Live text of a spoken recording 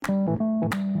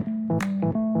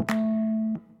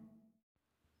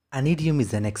An idiom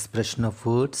is an expression of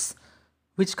words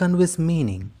which conveys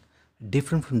meaning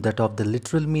different from that of the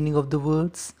literal meaning of the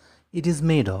words it is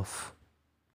made of.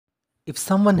 If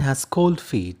someone has cold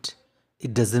feet,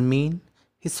 it doesn't mean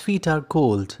his feet are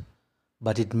cold,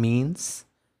 but it means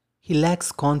he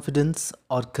lacks confidence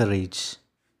or courage.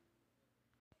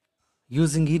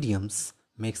 Using idioms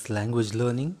makes language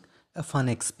learning a fun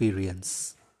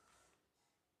experience.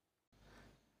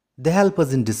 They help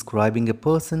us in describing a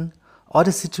person or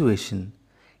a situation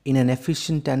in an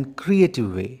efficient and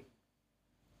creative way.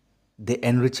 They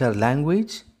enrich our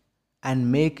language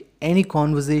and make any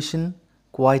conversation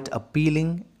quite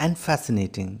appealing and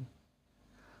fascinating.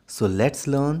 So let's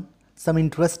learn some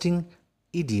interesting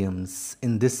idioms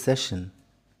in this session.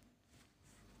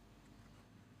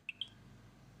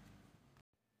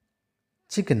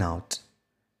 Chicken out.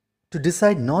 To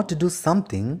decide not to do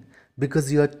something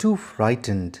because you are too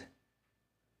frightened.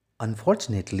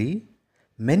 Unfortunately,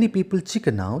 many people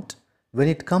chicken out when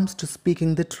it comes to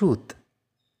speaking the truth.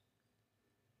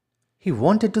 He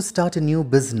wanted to start a new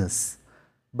business,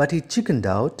 but he chickened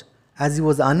out as he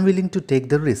was unwilling to take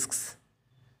the risks.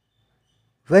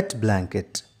 Wet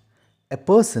blanket. A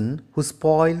person who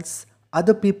spoils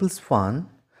other people's fun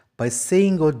by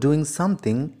saying or doing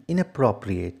something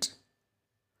inappropriate.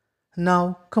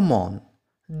 Now, come on,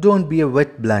 don't be a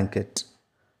wet blanket.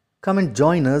 Come and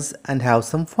join us and have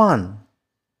some fun.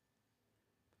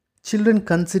 Children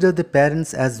consider their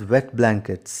parents as wet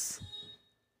blankets.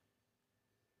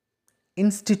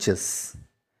 In stitches.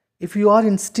 If you are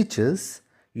in stitches,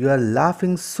 you are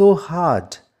laughing so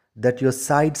hard that your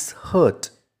sides hurt.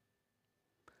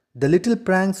 The little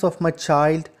pranks of my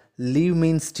child leave me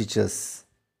in stitches.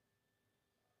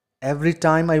 Every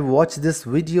time I watch this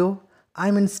video,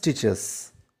 I'm in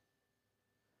stitches.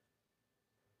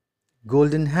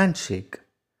 Golden handshake.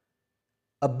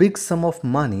 A big sum of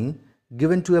money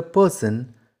given to a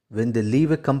person when they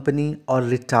leave a company or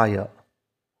retire.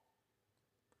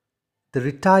 The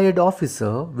retired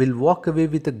officer will walk away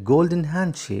with a golden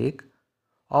handshake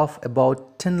of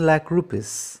about 10 lakh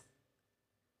rupees.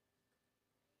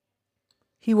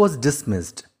 He was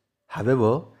dismissed.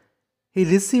 However, he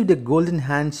received a golden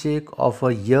handshake of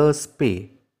a year's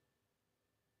pay.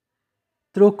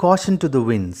 Throw caution to the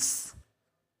winds.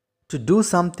 To do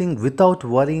something without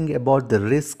worrying about the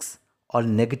risks or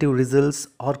negative results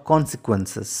or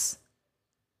consequences.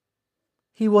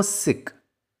 He was sick,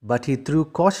 but he threw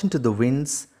caution to the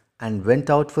winds and went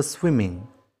out for swimming.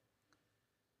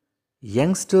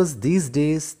 Youngsters these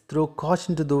days throw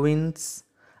caution to the winds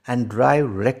and drive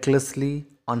recklessly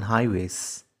on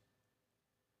highways.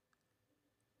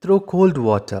 Throw cold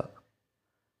water.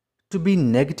 To be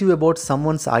negative about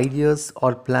someone's ideas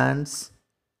or plans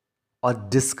or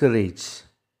discourage.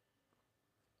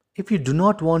 If you do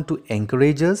not want to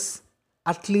encourage us,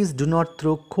 at least do not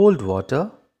throw cold water.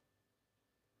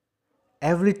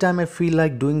 Every time I feel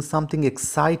like doing something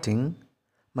exciting,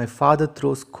 my father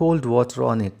throws cold water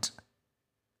on it.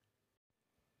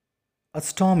 A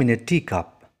storm in a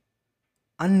teacup.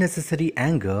 Unnecessary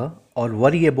anger or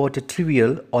worry about a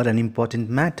trivial or unimportant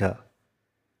matter.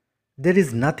 There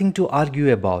is nothing to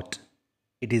argue about.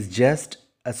 It is just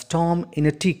a storm in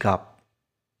a teacup.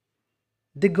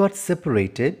 They got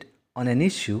separated on an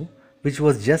issue which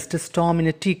was just a storm in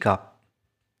a teacup.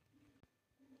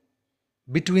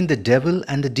 Between the devil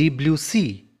and the deep blue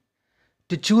sea.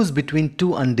 To choose between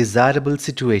two undesirable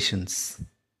situations.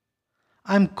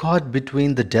 I am caught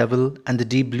between the devil and the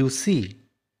deep blue sea.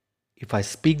 If I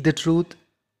speak the truth,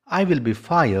 I will be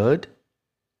fired.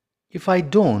 If I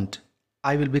don't,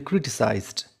 I will be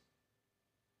criticized.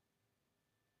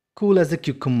 Cool as a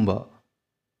cucumber.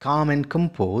 Calm and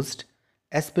composed,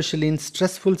 especially in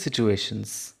stressful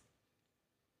situations.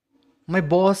 My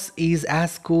boss is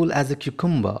as cool as a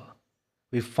cucumber.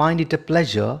 We find it a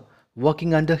pleasure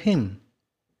working under him.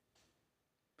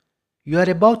 You are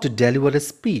about to deliver a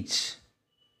speech.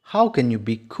 How can you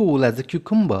be cool as a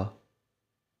cucumber?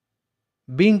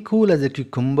 Being cool as a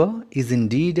cucumber is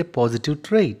indeed a positive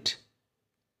trait.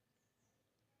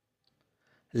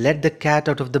 Let the cat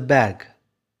out of the bag.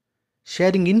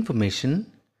 Sharing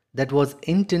information that was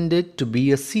intended to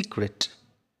be a secret.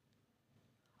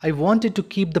 I wanted to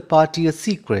keep the party a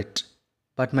secret,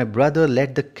 but my brother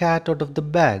let the cat out of the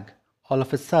bag all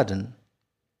of a sudden.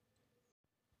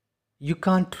 You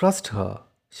can't trust her.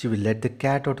 She will let the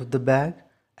cat out of the bag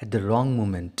at the wrong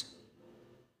moment.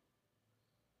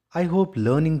 I hope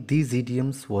learning these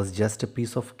idioms was just a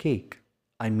piece of cake.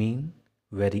 I mean,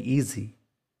 very easy.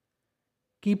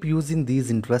 Keep using these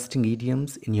interesting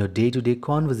idioms in your day-to-day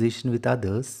conversation with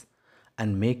others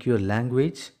and make your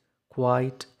language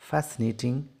quite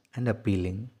fascinating and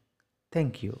appealing.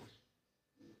 Thank you.